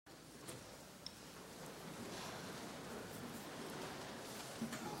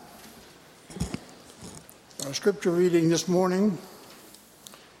Our scripture reading this morning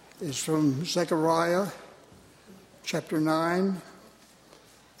is from Zechariah chapter 9,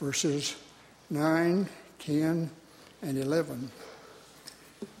 verses 9, 10, and 11.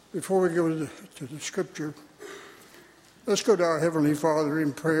 Before we go to the scripture, let's go to our Heavenly Father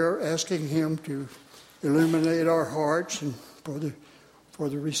in prayer, asking Him to illuminate our hearts and for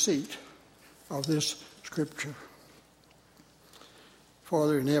the receipt of this scripture.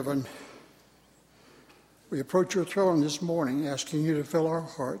 Father in heaven, we approach your throne this morning asking you to fill our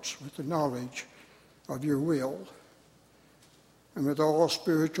hearts with the knowledge of your will and with all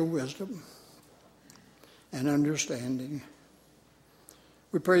spiritual wisdom and understanding.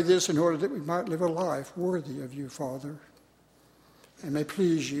 We pray this in order that we might live a life worthy of you, Father, and may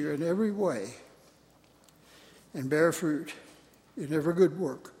please you in every way and bear fruit in every good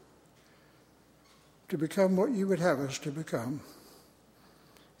work to become what you would have us to become.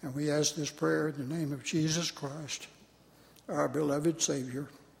 And we ask this prayer in the name of Jesus Christ, our beloved Savior,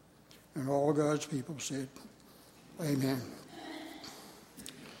 and all God's people said, Amen.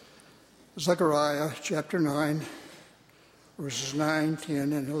 Zechariah chapter 9, verses 9,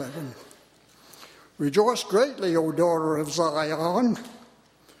 10, and 11. Rejoice greatly, O daughter of Zion.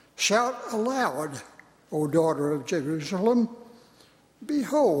 Shout aloud, O daughter of Jerusalem.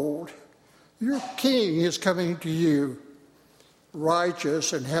 Behold, your king is coming to you.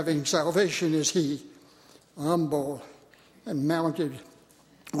 Righteous and having salvation is he, humble and mounted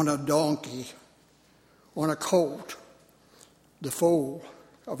on a donkey, on a colt, the foal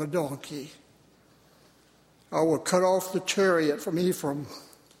of a donkey. I will cut off the chariot from Ephraim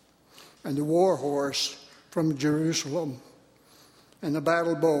and the war horse from Jerusalem, and the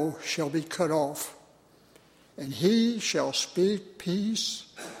battle bow shall be cut off, and he shall speak peace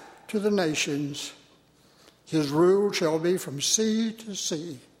to the nations. His rule shall be from sea to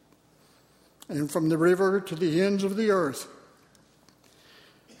sea, and from the river to the ends of the earth.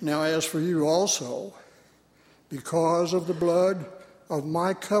 Now as for you also, because of the blood of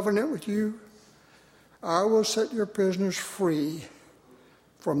my covenant with you, I will set your prisoners free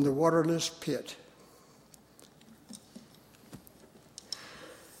from the waterless pit.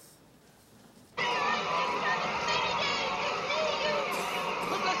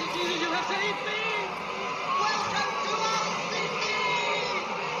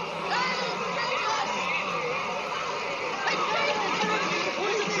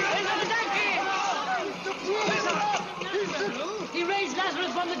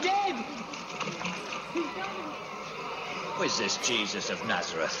 Who is this Jesus of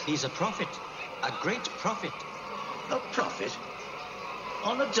Nazareth? He's a prophet, a great prophet. A prophet?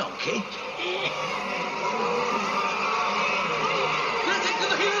 On a donkey? Blessed to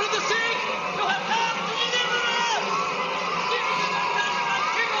the healer of the sick, who have come to deliver us! Jesus of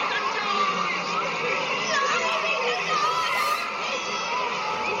Nazareth, King of the Jews!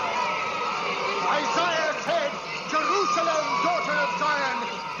 Isaiah said, Jerusalem, daughter of Zion,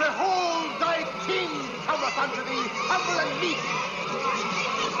 behold, thy king cometh unto thee, humble and meek. Son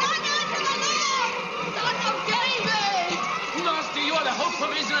unto the Lord, Son of David! Master, you are the hope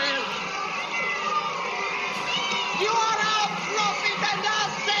of Israel. You are our prophet and our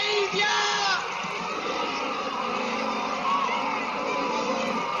Savior!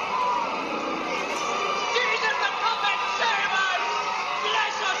 Jesus the prophet, save us!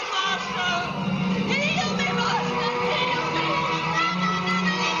 Bless us, Master! Heal me, Master! Heal me!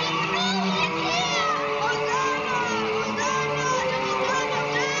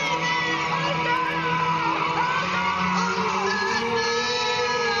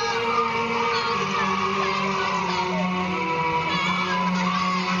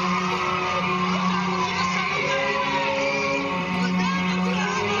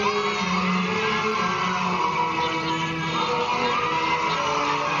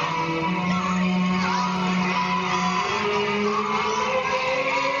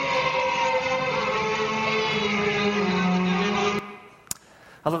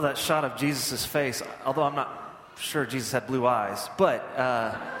 I love that shot of Jesus' face, although I'm not sure Jesus had blue eyes. But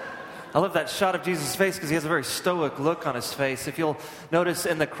I love that shot of Jesus' face because he has a very stoic look on his face. If you'll notice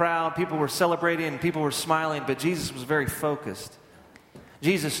in the crowd, people were celebrating and people were smiling, but Jesus was very focused.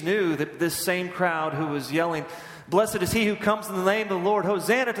 Jesus knew that this same crowd who was yelling, "Blessed is he who comes in the name of the Lord,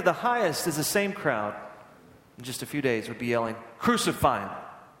 Hosanna to the highest," is the same crowd in just a few days would be yelling, "Crucify him,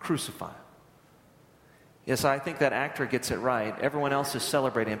 crucify him." Yes, I think that actor gets it right. Everyone else is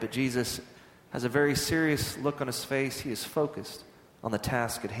celebrating, but Jesus has a very serious look on his face. He is focused on the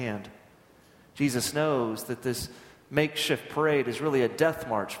task at hand. Jesus knows that this makeshift parade is really a death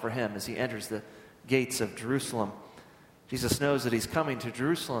march for him as he enters the gates of Jerusalem. Jesus knows that he's coming to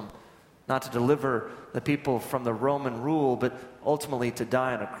Jerusalem not to deliver the people from the Roman rule, but ultimately to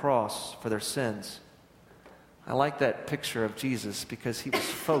die on a cross for their sins. I like that picture of Jesus because he was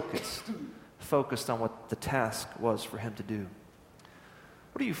focused on what the task was for him to do.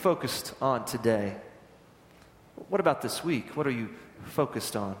 What are you focused on today? What about this week? What are you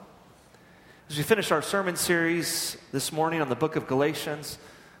focused on? As we finish our sermon series this morning on the book of Galatians,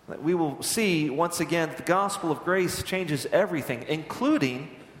 we will see once again that the gospel of grace changes everything, including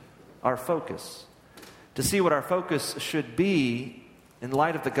our focus. To see what our focus should be in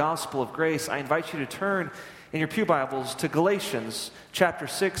light of the gospel of grace, I invite you to turn in your pew Bibles to Galatians chapter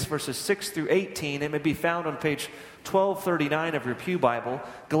 6, verses 6 through 18. It may be found on page 1239 of your pew Bible.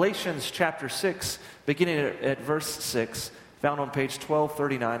 Galatians chapter 6, beginning at verse 6, found on page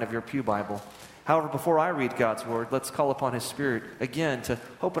 1239 of your pew Bible. However, before I read God's word, let's call upon his Spirit again to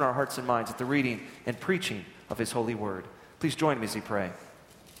open our hearts and minds at the reading and preaching of his holy word. Please join me as we pray.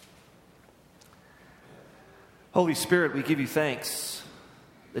 Holy Spirit, we give you thanks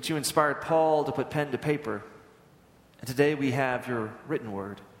that you inspired Paul to put pen to paper. And today we have your written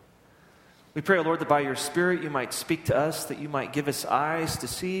word. We pray, O Lord, that by your Spirit you might speak to us, that you might give us eyes to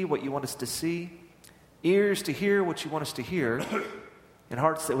see what you want us to see, ears to hear what you want us to hear, and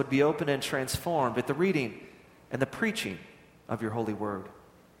hearts that would be open and transformed at the reading and the preaching of your holy word.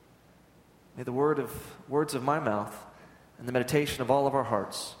 May the words of my mouth and the meditation of all of our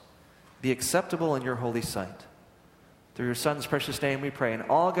hearts be acceptable in your holy sight. Through your Son's precious name we pray, and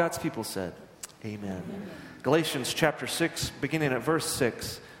all God's people said, Amen. Galatians chapter 6, beginning at verse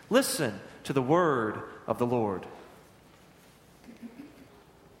 6. Listen to the word of the Lord.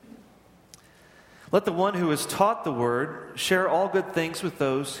 Let the one who is taught the word share all good things with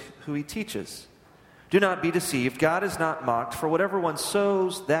those who he teaches. Do not be deceived. God is not mocked, for whatever one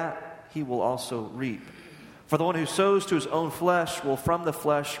sows, that he will also reap. For the one who sows to his own flesh will from the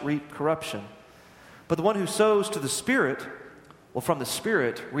flesh reap corruption. But the one who sows to the Spirit will from the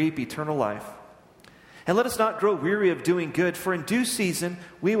Spirit reap eternal life. And let us not grow weary of doing good, for in due season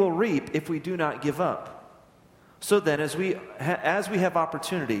we will reap if we do not give up. So then, as we have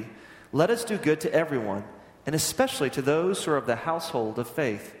opportunity, let us do good to everyone, and especially to those who are of the household of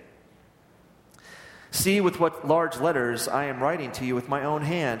faith. See with what large letters I am writing to you with my own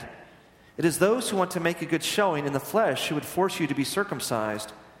hand. It is those who want to make a good showing in the flesh who would force you to be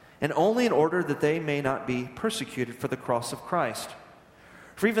circumcised, and only in order that they may not be persecuted for the cross of Christ.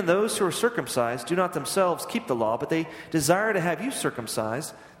 For even those who are circumcised do not themselves keep the law, but they desire to have you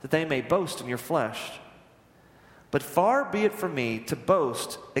circumcised, that they may boast in your flesh. But far be it from me to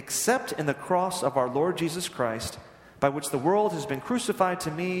boast except in the cross of our Lord Jesus Christ, by which the world has been crucified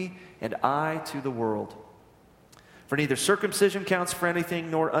to me and I to the world. For neither circumcision counts for anything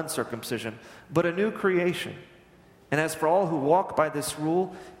nor uncircumcision, but a new creation. And as for all who walk by this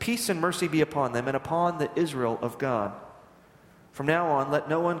rule, peace and mercy be upon them and upon the Israel of God. From now on, let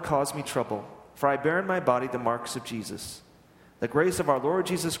no one cause me trouble, for I bear in my body the marks of Jesus. The grace of our Lord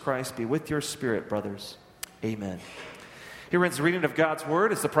Jesus Christ be with your spirit, brothers. Amen. Here ends the reading of God's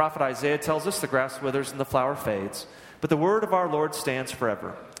word. As the prophet Isaiah tells us, the grass withers and the flower fades, but the word of our Lord stands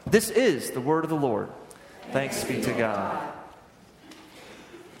forever. This is the word of the Lord. Thanks be to God.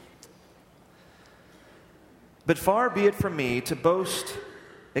 But far be it from me to boast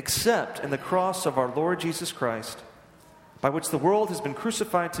except in the cross of our Lord Jesus Christ, by which the world has been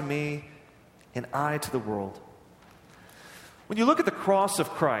crucified to me and I to the world. When you look at the cross of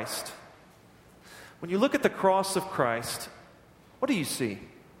Christ, what do you see?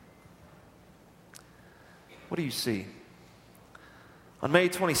 What do you see? On May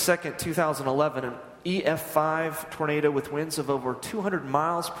 22nd, 2011, an EF5 tornado with winds of over 200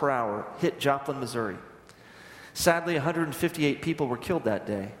 miles per hour hit Joplin, Missouri. Sadly, 158 people were killed that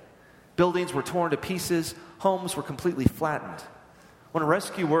day. Buildings were torn to pieces. Homes were completely flattened. When a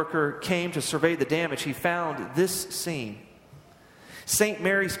rescue worker came to survey the damage, he found this scene. St.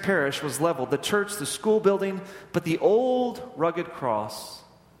 Mary's Parish was leveled, the church, the school building, but the old rugged cross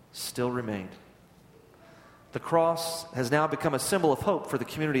still remained. The cross has now become a symbol of hope for the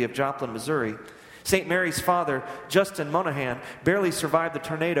community of Joplin, Missouri. St. Mary's father, Justin Monahan, barely survived the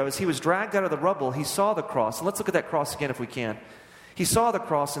tornado. As he was dragged out of the rubble, he saw the cross. And let's look at that cross again if we can. He saw the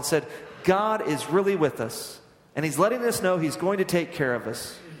cross and said, God is really with us, and he's letting us know he's going to take care of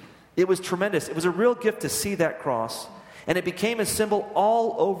us. It was tremendous. It was a real gift to see that cross. And it became a symbol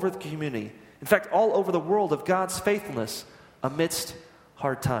all over the community. In fact, all over the world of God's faithfulness amidst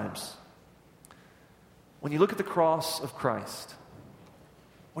hard times. When you look at the cross of Christ,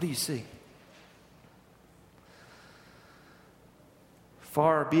 what do you see?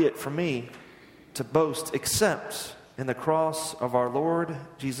 Far be it from me to boast except in the cross of our Lord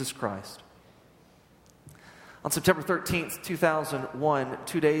Jesus Christ. On September 13th, 2001,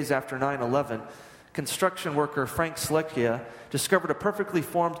 2 days after 9/11, construction worker Frank Selecchia discovered a perfectly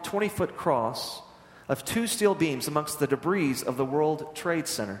formed 20-foot cross of 2 steel beams amongst the debris of the World Trade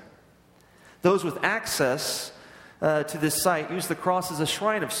Center. Those with access to this site used the cross as a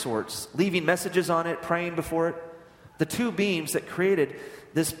shrine of sorts, leaving messages on it, praying before it. The 2 beams that created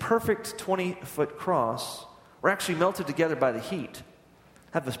this perfect 20-foot cross were actually melted together by the heat.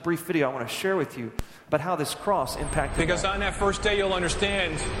 I have this brief video I want to share with you about how this cross impacted Because on that first day, you'll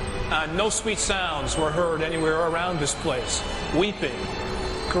understand, no sweet sounds were heard anywhere around this place. Weeping,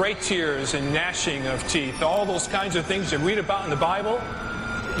 great tears, and gnashing of teeth. All those kinds of things you read about in the Bible,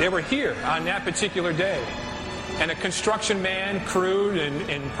 they were here on that particular day. And a construction man, crude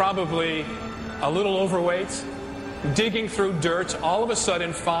and probably a little overweight, digging through dirt, all of a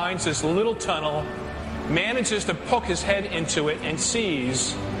sudden finds this little tunnel, manages to poke his head into it, and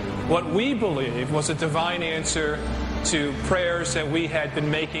sees what we believe was a divine answer to prayers that we had been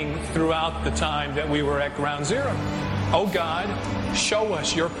making throughout the time that we were at Ground Zero. Oh God, show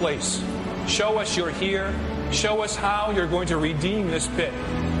us your place. Show us you're here. Show us how you're going to redeem this pit.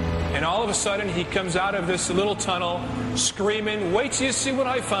 And all of a sudden, he comes out of this little tunnel screaming, "Wait till you see what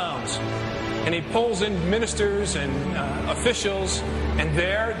I found." And he pulls in ministers and officials, and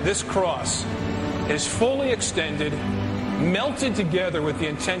there, this cross is fully extended, melted together with the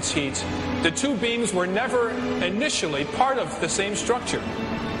intense heat. The 2 beams were never initially part of the same structure.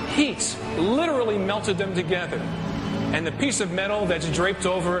 Heat literally melted them together. And the piece of metal that's draped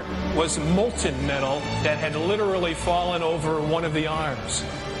over was molten metal that had literally fallen over one of the arms.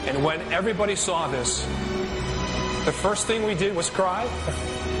 And when everybody saw this, the first thing we did was cry.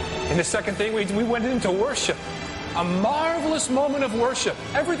 And the second thing, we went into worship. A marvelous moment of worship.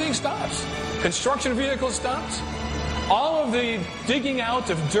 Everything stops. Construction vehicles stopped. All of the digging out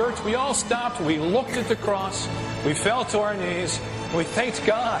of dirt, we all stopped. We looked at the cross. We fell to our knees. And we thanked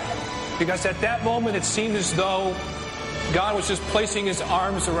God. Because at that moment, it seemed as though God was just placing his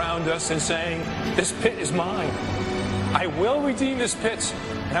arms around us and saying, "This pit is mine. I will redeem this pit.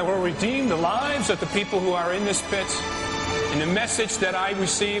 And I will redeem the lives of the people who are in this pit." And the message that I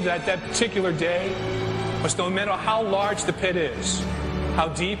received at that particular day was, no matter how large the pit is, how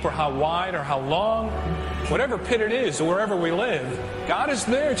deep or how wide or how long, whatever pit it is or wherever we live, God is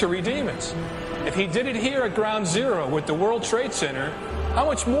there to redeem it. If he did it here at Ground Zero with the World Trade Center, how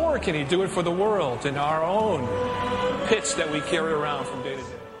much more can he do it for the world in our own pits that we carry around from day to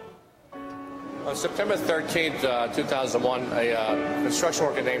day? On September 13th, 2001, a construction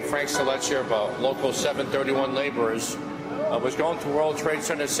worker named Frank Selecchia of local 731 laborers was going to World Trade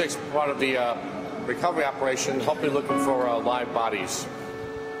Center 6, part of the recovery operation, hopefully looking for live bodies.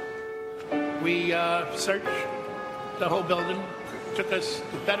 We searched the whole building. Took us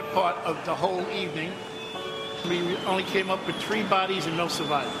the better part of the whole evening. We only came up with 3 bodies and no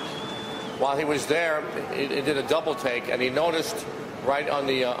survivors. While he was there, he did a double take, and he noticed right on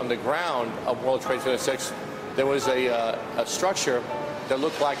the ground of World Trade Center 6, there was a structure that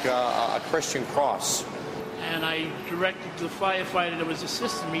looked like a Christian cross. And I directed the firefighter that was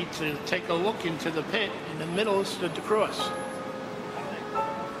assisting me to take a look into the pit. In the middle stood the cross.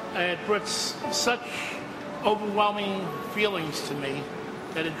 It brought such overwhelming feelings to me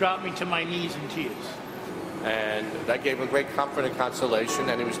that it dropped me to my knees in tears. And that gave him great comfort and consolation,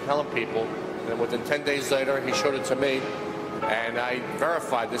 and he was telling people. And within 10 days later, he showed it to me, and I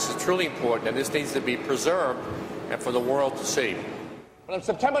verified this is truly important, and this needs to be preserved and for the world to see. But on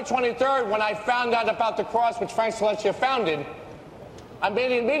September 23rd, when I found out about the cross which Frank Selecchia founded, I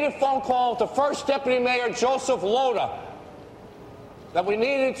made an immediate phone call to First Deputy Mayor Joseph Loda that we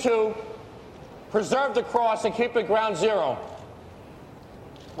needed to preserve the cross and keep it Ground Zero.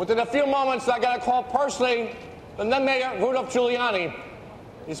 Within a few moments, I got a call personally from then Mayor Rudolph Giuliani.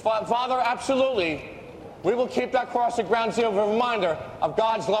 His father, absolutely, we will keep that cross at Ground Zero, a reminder of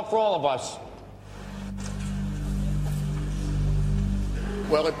God's love for all of us.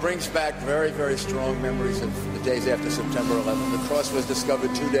 Well, it brings back very, very strong memories of the days after September 11th. The cross was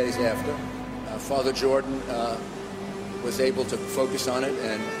discovered 2 days after. Father Jordan was able to focus on it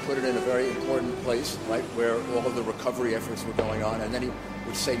and put it in a very important place, right where all of the recovery efforts were going on. And then he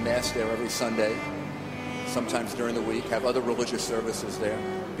would say Mass there every Sunday, sometimes during the week, have other religious services there.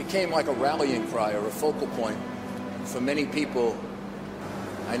 It became like a rallying cry or a focal point for many people.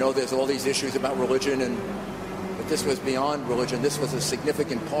 I know there's all these issues about religion, but this was beyond religion. This was a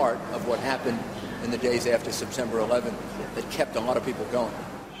significant part of what happened in the days after September 11th that kept a lot of people going.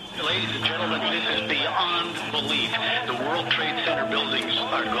 Ladies and gentlemen, this is beyond belief. The World Trade Center buildings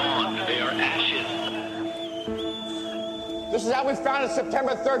are gone. They are ashes. This is how we found it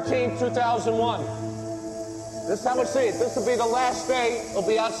September 13, 2001. This is how we see it. This will be the last day it'll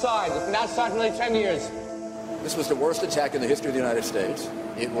be outside. It's been outside for nearly 10 years. This was the worst attack in the history of the United States.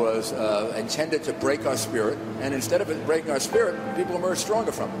 It was intended to break our spirit, and instead of it breaking our spirit, people emerged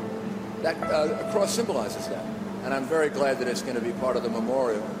stronger from it. That cross symbolizes that, and I'm very glad that it's going to be part of the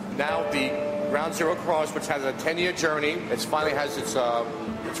memorial. Now the Ground Zero Cross, which has a 10-year journey, it finally has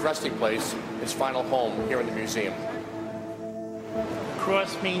its resting place, its final home here in the museum.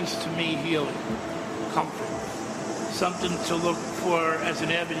 Cross means to me healing, comfort, something to look for as an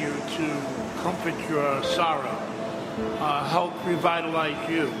avenue to comfort your sorrow, help revitalize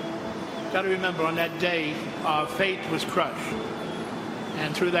you. Got to remember, on that day, our faith was crushed,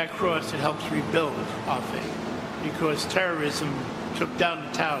 and through that cross, it helps rebuild our faith, because terrorism took down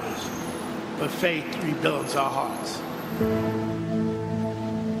the towers, but faith rebuilds our hearts.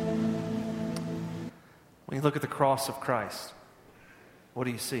 When you look at the cross of Christ, what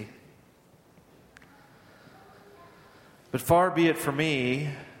do you see? But far be it from me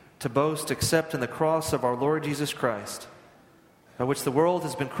to boast except in the cross of our Lord Jesus Christ, by which the world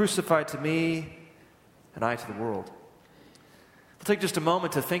has been crucified to me, and I to the world. We'll take just a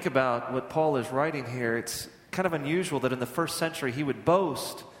moment to think about what Paul is writing here. It's kind of unusual that in the first century he would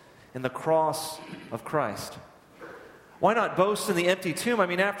boast in the cross of Christ. Why not boast in the empty tomb? I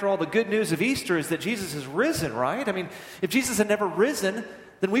mean, after all, the good news of Easter is that Jesus has risen, right? I mean, if Jesus had never risen,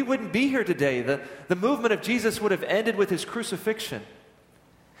 then we wouldn't be here today. The movement of Jesus would have ended with his crucifixion.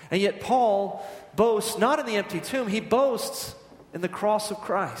 And yet Paul boasts not in the empty tomb, he boasts in the cross of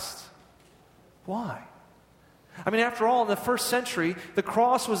Christ. Why? I mean, after all, in the first century, the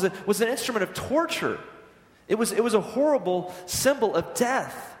cross was an instrument of torture. It was a horrible symbol of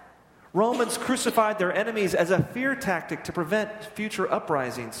death. Romans crucified their enemies as a fear tactic to prevent future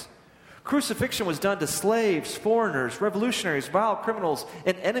uprisings. Crucifixion was done to slaves, foreigners, revolutionaries, vile criminals,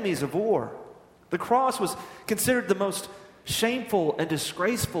 and enemies of war. The cross was considered the most shameful and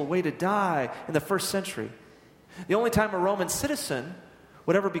disgraceful way to die in the first century. The only time a Roman citizen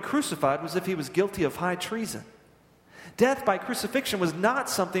would ever be crucified was if he was guilty of high treason. Death by crucifixion was not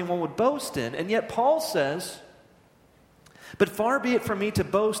something one would boast in, and yet Paul says, "But far be it from me to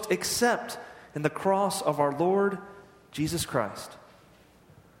boast except in the cross of our Lord Jesus Christ."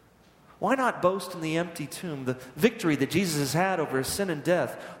 Why not boast in the empty tomb, the victory that Jesus has had over his sin and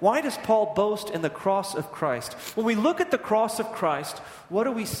death? Why does Paul boast in the cross of Christ? When we look at the cross of Christ, what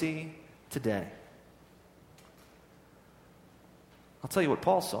do we see today? I'll tell you what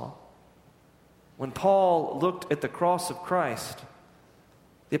Paul saw. When Paul looked at the cross of Christ,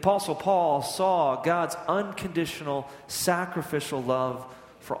 the Apostle Paul saw God's unconditional, sacrificial love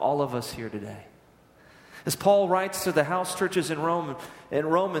for all of us here today. As Paul writes to the house churches in Rome, in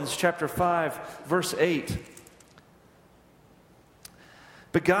Romans chapter 5, verse 8,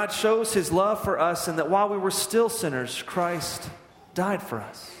 "But God shows his love for us in that while we were still sinners, Christ died for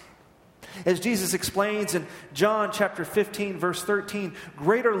us." As Jesus explains in John chapter 15, verse 13,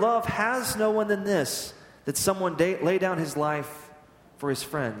 "Greater love has no one than this, that someone lay down his life for his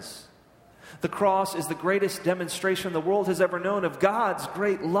friends." The cross is the greatest demonstration the world has ever known of God's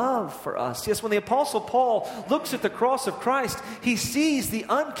great love for us. Yes, when the Apostle Paul looks at the cross of Christ, he sees the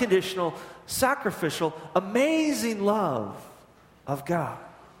unconditional, sacrificial, amazing love of God.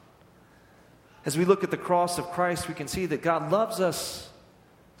 As we look at the cross of Christ, we can see that God loves us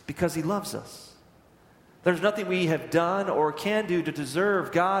because he loves us. There's nothing we have done or can do to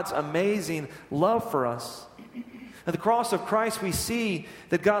deserve God's amazing love for us. At the cross of Christ, we see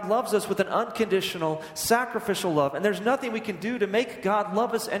that God loves us with an unconditional, sacrificial love. And there's nothing we can do to make God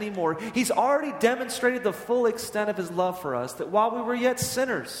love us anymore. He's already demonstrated the full extent of his love for us, that while we were yet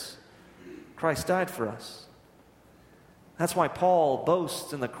sinners, Christ died for us. That's why Paul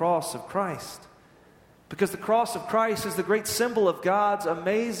boasts in the cross of Christ. Because the cross of Christ is the great symbol of God's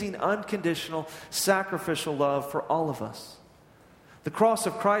amazing, unconditional, sacrificial love for all of us. The cross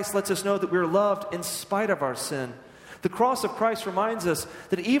of Christ lets us know that we are loved in spite of our sin. The cross of Christ reminds us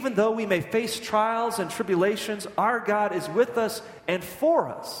that even though we may face trials and tribulations, our God is with us and for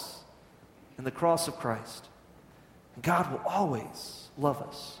us in the cross of Christ. And God will always love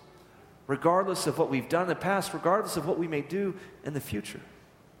us, regardless of what we've done in the past, regardless of what we may do in the future.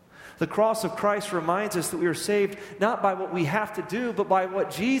 The cross of Christ reminds us that we are saved not by what we have to do, but by what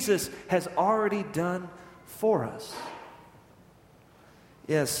Jesus has already done for us.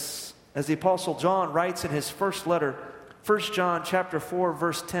 Yes, as the Apostle John writes in his first letter, 1 John chapter 4,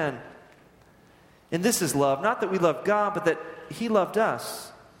 verse 10, "And this is love, not that we love God, but that he loved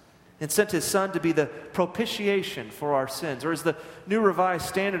us and sent his Son to be the propitiation for our sins. Or as the New Revised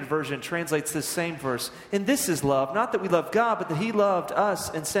Standard Version translates this same verse, and this is love, not that we love God, but that he loved us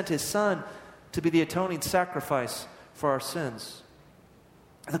and sent his Son to be the atoning sacrifice for our sins.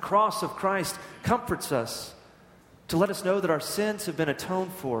 The cross of Christ comforts us to let us know that our sins have been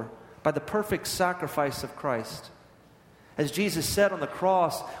atoned for by the perfect sacrifice of Christ. As Jesus said on the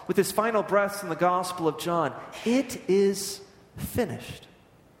cross with his final breaths in the Gospel of John, it is finished.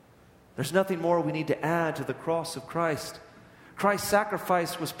 There's nothing more we need to add to the cross of Christ. Christ's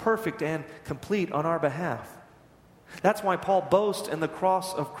sacrifice was perfect and complete on our behalf. That's why Paul boasts in the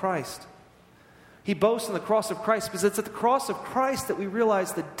cross of Christ. He boasts in the cross of Christ because it's at the cross of Christ that we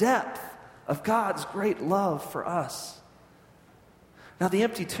realize the depth of God's great love for us. Now, the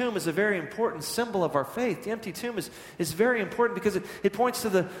empty tomb is a very important symbol of our faith. The empty tomb is very important because it points to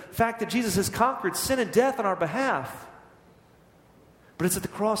the fact that Jesus has conquered sin and death on our behalf. But it's at the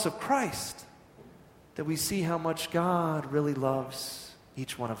cross of Christ that we see how much God really loves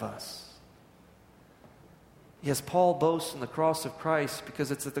each one of us. Yes, Paul boasts in the cross of Christ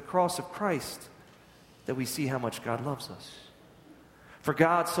because it's at the cross of Christ that we see how much God loves us. For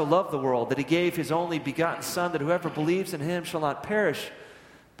God so loved the world that he gave his only begotten Son, that whoever believes in him shall not perish,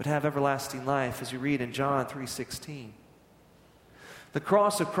 but have everlasting life, as you read in John 3:16. The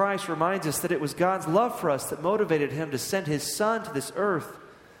cross of Christ reminds us that it was God's love for us that motivated him to send his Son to this earth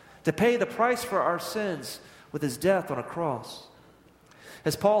to pay the price for our sins with his death on a cross.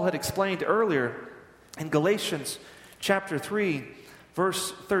 As Paul had explained earlier in Galatians chapter 3,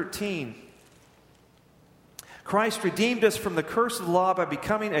 verse 13, Christ redeemed us from the curse of the law by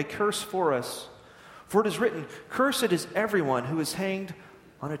becoming a curse for us. For it is written, "Cursed is everyone who is hanged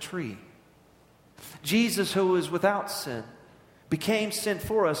on a tree." Jesus, who was without sin, became sin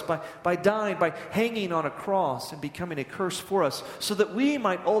for us by dying, by hanging on a cross and becoming a curse for us, so that we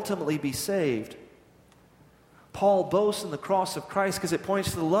might ultimately be saved. Paul boasts in the cross of Christ because it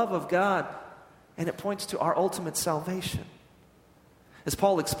points to the love of God and it points to our ultimate salvation. As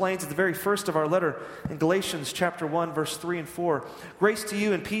Paul explains at the very first of our letter in Galatians chapter 1, verse 3 and 4, "Grace to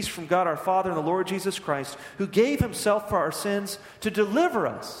you and peace from God our Father and the Lord Jesus Christ, who gave himself for our sins to deliver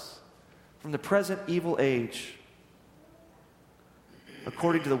us from the present evil age,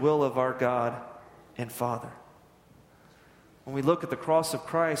 according to the will of our God and Father." When we look at the cross of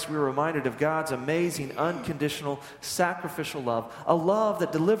Christ, we are reminded of God's amazing, unconditional, sacrificial love, a love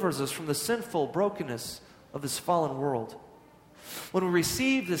that delivers us from the sinful brokenness of this fallen world. When we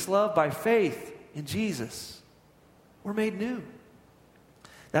receive this love by faith in Jesus, we're made new.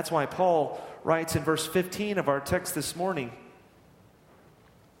 That's why Paul writes in verse 15 of our text this morning,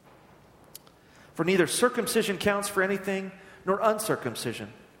 "For neither circumcision counts for anything, nor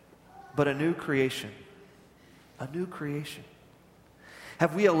uncircumcision, but a new creation." A new creation.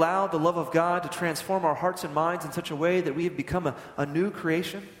 Have we allowed the love of God to transform our hearts and minds in such a way that we have become a new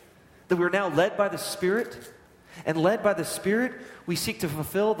creation? That we are now led by the Spirit? And led by the Spirit, we seek to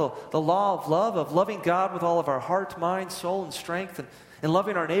fulfill the law of love, of loving God with all of our heart, mind, soul, and strength, and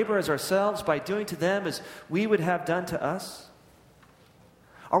loving our neighbor as ourselves by doing to them as we would have done to us?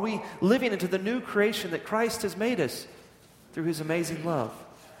 Are we living into the new creation that Christ has made us through his amazing love?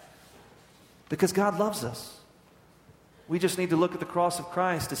 Because God loves us. We just need to look at the cross of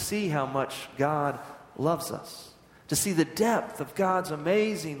Christ to see how much God loves us, to see the depth of God's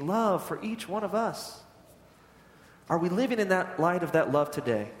amazing love for each one of us. Are we living in that light of that love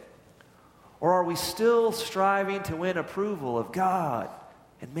today? Or are we still striving to win approval of God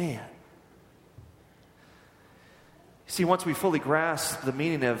and man? See, once we fully grasp the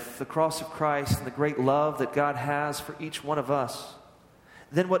meaning of the cross of Christ and the great love that God has for each one of us,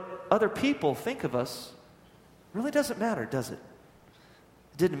 then what other people think of us really doesn't matter, does it?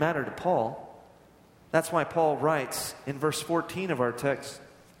 It didn't matter to Paul. That's why Paul writes in verse 14 of our text,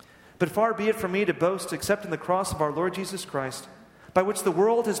 "But far be it from me to boast except in the cross of our Lord Jesus Christ, by which the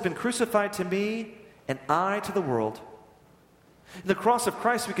world has been crucified to me and I to the world." In the cross of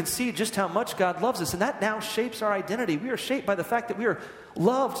Christ, we can see just how much God loves us, and that now shapes our identity. We are shaped by the fact that we are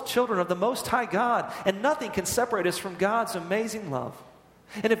loved children of the Most High God, and nothing can separate us from God's amazing love.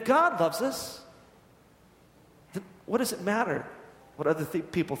 And if God loves us, then what does it matter what other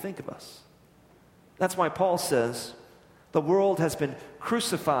people think of us? That's why Paul says, "The world has been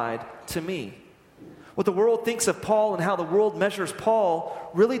crucified to me." What the world thinks of Paul and how the world measures Paul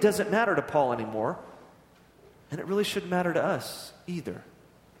really doesn't matter to Paul anymore. And it really shouldn't matter to us either.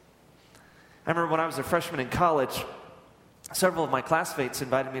 I remember when I was a freshman in college, several of my classmates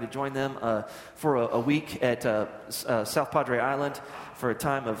invited me to join them for a week at South Padre Island for a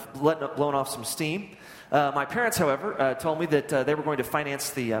time of blowing off some steam. My parents, however, told me that they were going to finance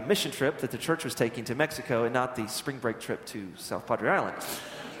the mission trip that the church was taking to Mexico and not the spring break trip to South Padre Island.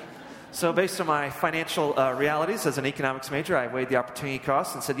 So based on my financial realities as an economics major, I weighed the opportunity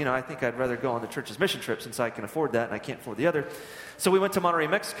costs and said, I think I'd rather go on the church's mission trip since I can afford that and I can't afford the other. So we went to Monterrey,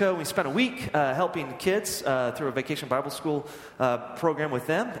 Mexico. We spent a week helping kids through a vacation Bible school program with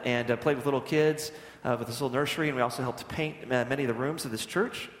them and played with little kids with this little nursery, and we also helped paint many of the rooms of this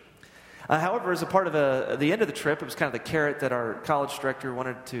church. However, as a part of the end of the trip, it was kind of the carrot that our college director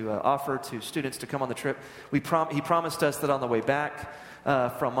wanted to offer to students to come on the trip. He promised us that on the way back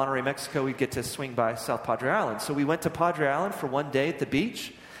from Monterrey, Mexico, we'd get to swing by South Padre Island. So we went to Padre Island for one day at the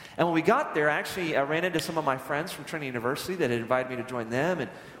beach. And when we got there, actually, I ran into some of my friends from Trinity University that had invited me to join them. And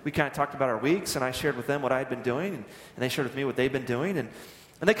we kind of talked about our weeks, and I shared with them what I had been doing, and they shared with me what they'd been doing. And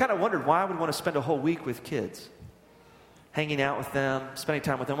they kind of wondered why I would want to spend a whole week with kids, hanging out with them, spending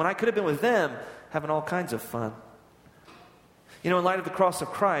time with them, when I could have been with them having all kinds of fun. In light of the cross of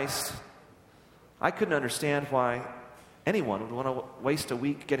Christ, I couldn't understand why anyone would want to waste a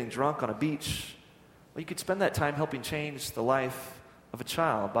week getting drunk on a beach. Well, you could spend that time helping change the life of a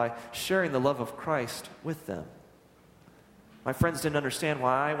child by sharing the love of Christ with them. My friends didn't understand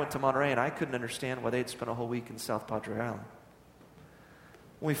why I went to Monterey, and I couldn't understand why they'd spent a whole week in South Padre Island.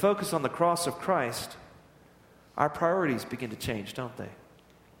 When we focus on the cross of Christ, our priorities begin to change, don't they?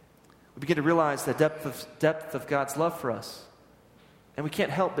 We begin to realize the depth of God's love for us, and we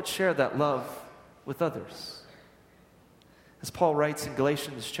can't help but share that love with others. As Paul writes in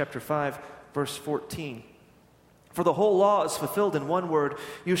Galatians chapter 5, verse 14, "For the whole law is fulfilled in one word,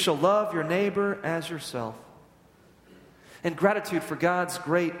 you shall love your neighbor as yourself." In gratitude for God's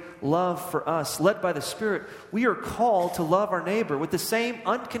great love for us, led by the Spirit, we are called to love our neighbor with the same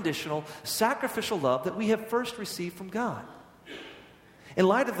unconditional, sacrificial love that we have first received from God. In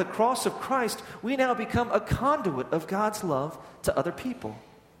light of the cross of Christ, we now become a conduit of God's love to other people.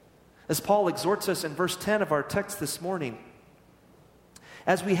 As Paul exhorts us in verse 10 of our text this morning,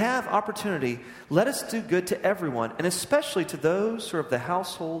 "As we have opportunity, let us do good to everyone, and especially to those who are of the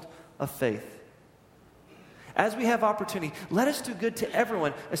household of faith." As we have opportunity, let us do good to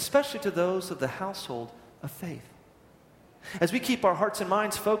everyone, especially to those of the household of faith. As we keep our hearts and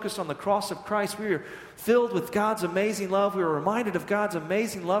minds focused on the cross of Christ, we are filled with God's amazing love. We are reminded of God's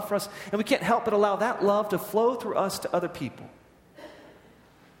amazing love for us, and we can't help but allow that love to flow through us to other people.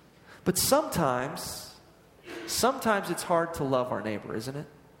 But sometimes it's hard to love our neighbor, isn't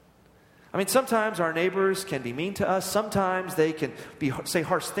it? Sometimes our neighbors can be mean to us. Sometimes they can say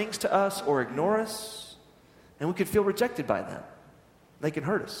harsh things to us or ignore us, and we can feel rejected by them. They can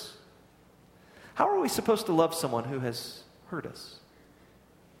hurt us. How are we supposed to love someone who has hurt us?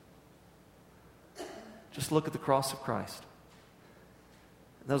 Just look at the cross of Christ.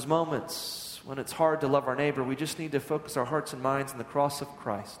 In those moments when it's hard to love our neighbor, we just need to focus our hearts and minds on the cross of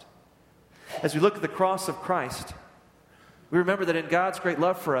Christ. As we look at the cross of Christ, we remember that in God's great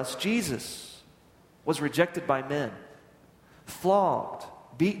love for us, Jesus was rejected by men, flogged,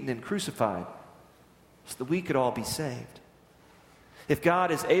 beaten, and crucified so that we could all be saved. If God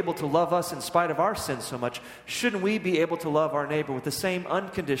is able to love us in spite of our sins so much, shouldn't we be able to love our neighbor with the same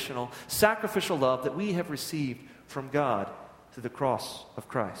unconditional, sacrificial love that we have received from God through the cross of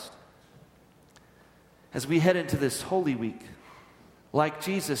Christ? As we head into this Holy Week, like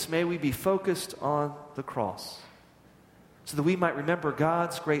Jesus, may we be focused on the cross so that we might remember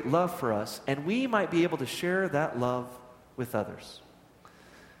God's great love for us and we might be able to share that love with others.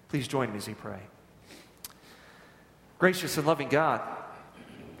 Please join me as we pray. Gracious and loving God,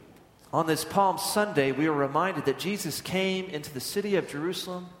 on this Palm Sunday, we are reminded that Jesus came into the city of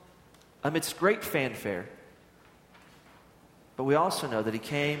Jerusalem amidst great fanfare. But we also know that he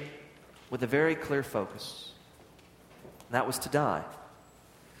came with a very clear focus, and that was to die.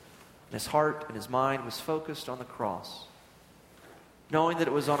 And his heart and his mind was focused on the cross, knowing that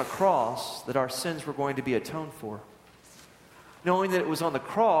it was on a cross that our sins were going to be atoned for, knowing that it was on the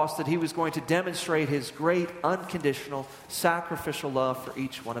cross that he was going to demonstrate his great unconditional sacrificial love for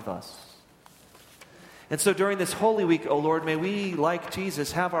each one of us. And so during this Holy Week, O Lord, may we, like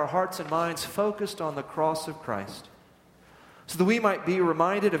Jesus, have our hearts and minds focused on the cross of Christ, so that we might be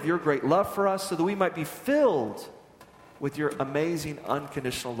reminded of your great love for us, so that we might be filled with your amazing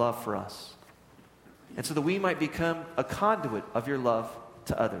unconditional love for us, and so that we might become a conduit of your love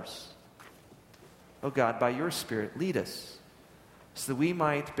to others. Oh God, by your Spirit, lead us so that we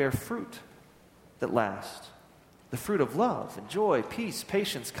might bear fruit that lasts, the fruit of love and joy, peace,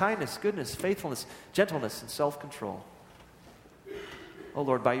 patience, kindness, goodness, faithfulness, gentleness, and self-control. Oh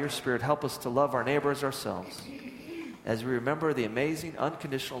Lord, by your Spirit, help us to love our neighbor as ourselves as we remember the amazing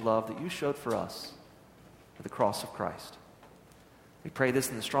unconditional love that you showed for us at the cross of Christ. We pray this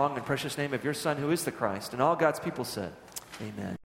in the strong and precious name of your Son, who is the Christ. And all God's people said, amen.